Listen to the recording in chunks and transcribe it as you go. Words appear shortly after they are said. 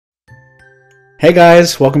Hey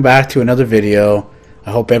guys, welcome back to another video. I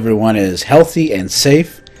hope everyone is healthy and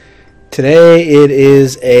safe. Today it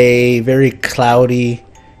is a very cloudy,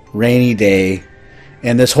 rainy day,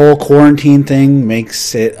 and this whole quarantine thing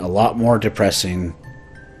makes it a lot more depressing.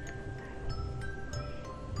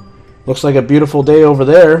 Looks like a beautiful day over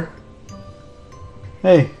there.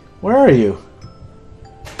 Hey, where are you?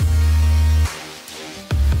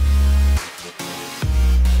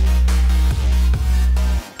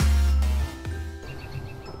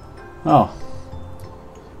 Oh,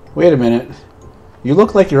 wait a minute. You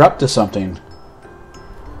look like you're up to something.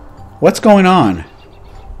 What's going on?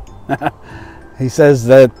 He says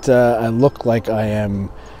that I look like I am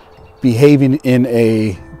behaving in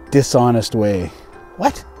a dishonest way.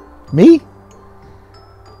 What? Me?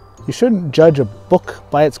 You shouldn't judge a book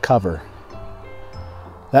by its cover.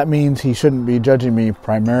 That means he shouldn't be judging me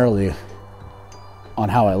primarily on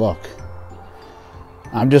how I look.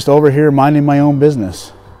 I'm just over here minding my own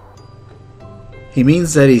business. He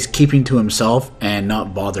means that he's keeping to himself and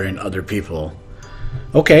not bothering other people.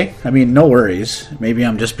 Okay, I mean, no worries. Maybe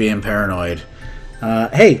I'm just being paranoid.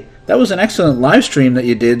 Hey, that was an excellent live stream that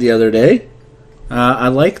you did the other day. I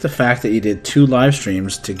like the fact that you did 2 live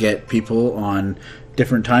streams to get people on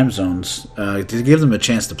different time zones, to give them a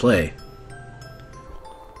chance to play.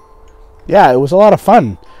 Yeah, it was a lot of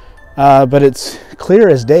fun. But it's clear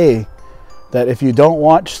as day that if you don't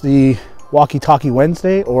watch the Walkie Talkie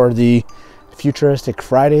Wednesday or the Futuristic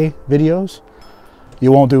Friday videos,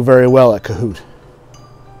 you won't do very well at Kahoot.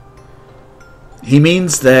 He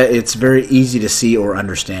means that it's very easy to see or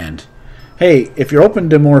understand. Hey, if you're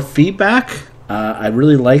open to more feedback, I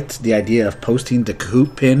really liked the idea of posting the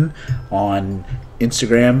Kahoot pin on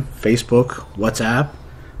Instagram, Facebook, WhatsApp,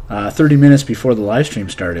 30 minutes before the live stream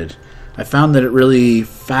started. I found that it really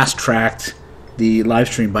fast-tracked the live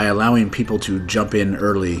stream by allowing people to jump in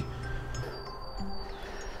early.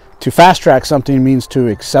 To fast track something means to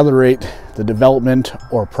accelerate the development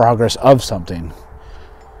or progress of something.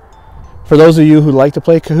 For those of you who like to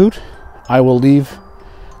play Kahoot, I will leave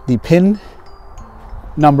the pin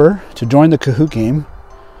number to join the Kahoot game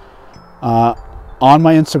on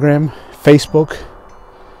my Instagram, Facebook,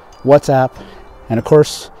 WhatsApp, and of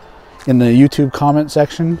course in the YouTube comment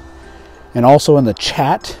section, and also in the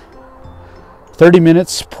chat 30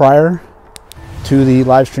 minutes prior to the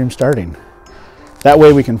live stream starting. That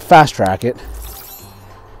way we can fast track it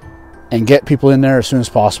and get people in there as soon as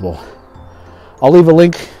possible. I'll leave a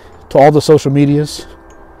link to all the social medias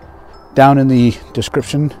down in the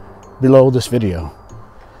description below this video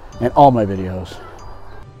and all my videos.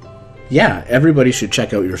 Yeah, everybody should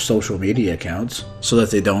check out your social media accounts so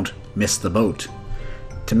that they don't miss the boat.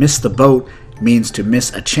 To miss the boat means to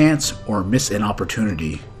miss a chance or miss an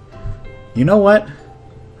opportunity. You know what?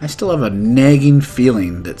 I still have a nagging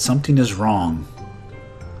feeling that something is wrong.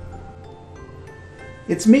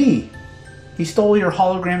 It's me! He stole your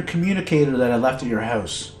hologram communicator that I left at your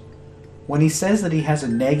house. When he says that he has a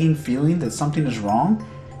nagging feeling that something is wrong,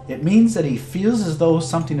 it means that he feels as though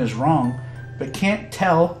something is wrong, but can't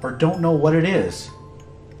tell or don't know what it is.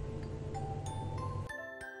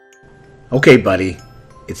 Okay, buddy.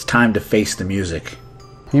 It's time to face the music.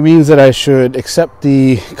 He means that I should accept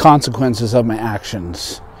the consequences of my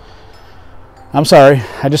actions. I'm sorry,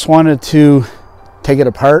 I just wanted to take it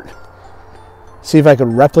apart, see if I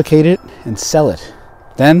could replicate it and sell it.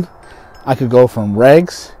 Then I could go from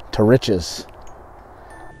rags to riches.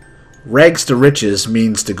 Rags to riches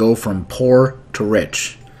means to go from poor to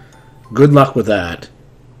rich. Good luck with that.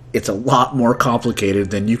 It's a lot more complicated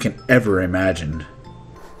than you can ever imagine.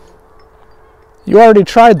 You already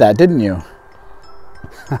tried that, didn't you?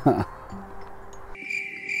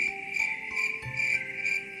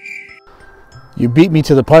 You beat me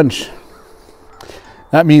to the punch.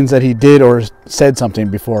 That means that he did or said something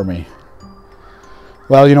before me.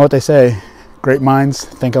 Well, you know what they say. Great minds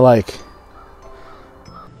think alike.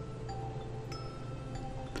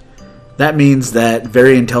 That means that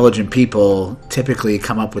very intelligent people typically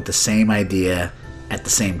come up with the same idea at the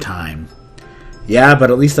same time. Yeah,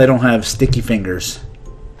 but at least I don't have sticky fingers.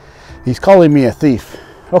 He's calling me a thief.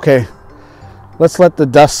 Okay, let's let the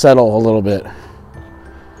dust settle a little bit.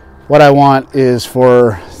 What I want is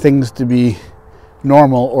for things to be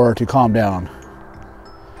normal or to calm down.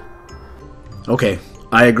 Okay,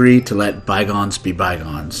 I agree to let bygones be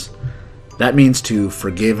bygones. That means to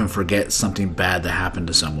forgive and forget something bad that happened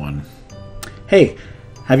to someone. Hey,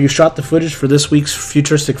 have you shot the footage for this week's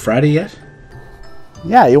Futuristic Friday yet?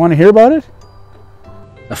 Yeah, you want to hear about it?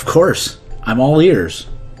 Of course, I'm all ears.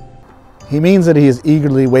 He means that he is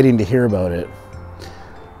eagerly waiting to hear about it.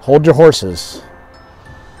 Hold your horses.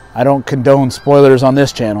 I don't condone spoilers on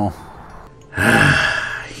this channel.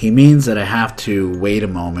 He means that I have to wait a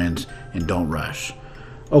moment and don't rush.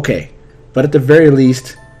 Okay, but at the very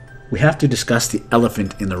least, we have to discuss the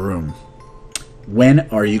elephant in the room. When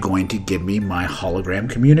are you going to give me my hologram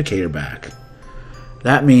communicator back?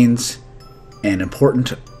 That means an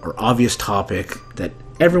important or obvious topic that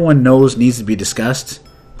everyone knows needs to be discussed,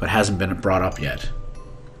 but hasn't been brought up yet.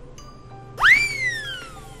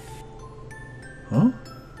 Huh?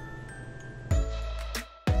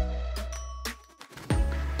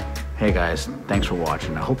 Hey guys, thanks for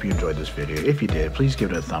watching. I hope you enjoyed this video. If you did, please give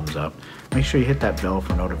it a thumbs up. Make sure you hit that bell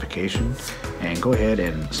for notification, and go ahead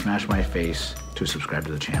and smash my face to subscribe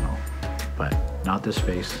to the channel. But not this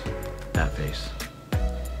face, that face.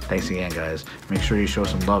 Thanks again, guys. Make sure you show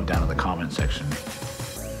some love down in the comment section.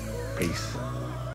 Peace.